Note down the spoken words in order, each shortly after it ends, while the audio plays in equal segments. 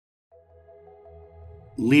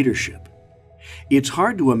Leadership. It's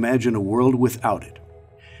hard to imagine a world without it.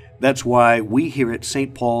 That's why we here at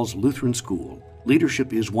St. Paul's Lutheran School,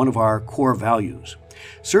 leadership is one of our core values,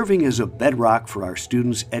 serving as a bedrock for our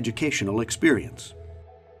students' educational experience.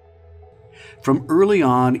 From early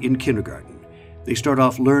on in kindergarten, they start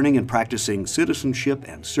off learning and practicing citizenship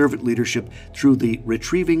and servant leadership through the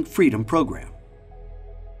Retrieving Freedom program.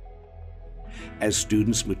 As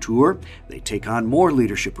students mature, they take on more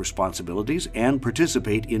leadership responsibilities and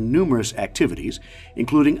participate in numerous activities,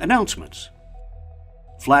 including announcements,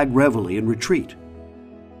 flag reveille and retreat,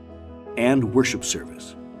 and worship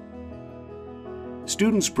service.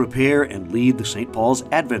 Students prepare and lead the St. Paul's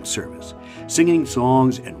Advent service, singing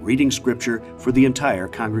songs and reading scripture for the entire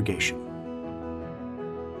congregation.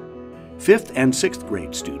 5th and 6th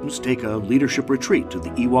grade students take a leadership retreat to the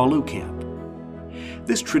Iwalu camp.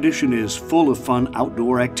 This tradition is full of fun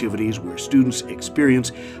outdoor activities where students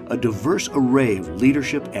experience a diverse array of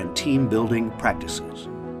leadership and team-building practices.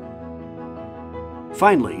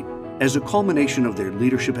 Finally, as a culmination of their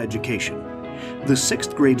leadership education, the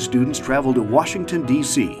 6th grade students travel to Washington,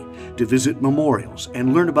 D.C. to visit memorials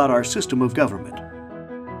and learn about our system of government.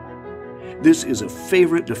 This is a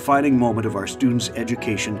favorite defining moment of our students'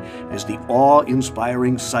 education as the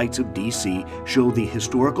awe-inspiring sights of D.C. show the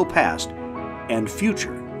historical past and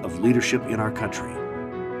future of leadership in our country.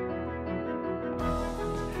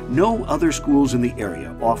 No other schools in the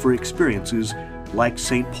area offer experiences like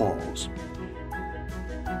St. Paul's.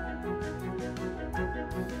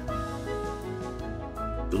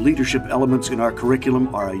 The leadership elements in our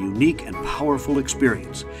curriculum are a unique and powerful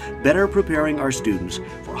experience, better preparing our students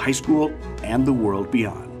for high school and the world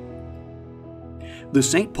beyond. The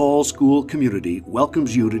St. Paul School community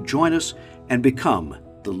welcomes you to join us and become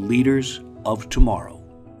the leaders of tomorrow.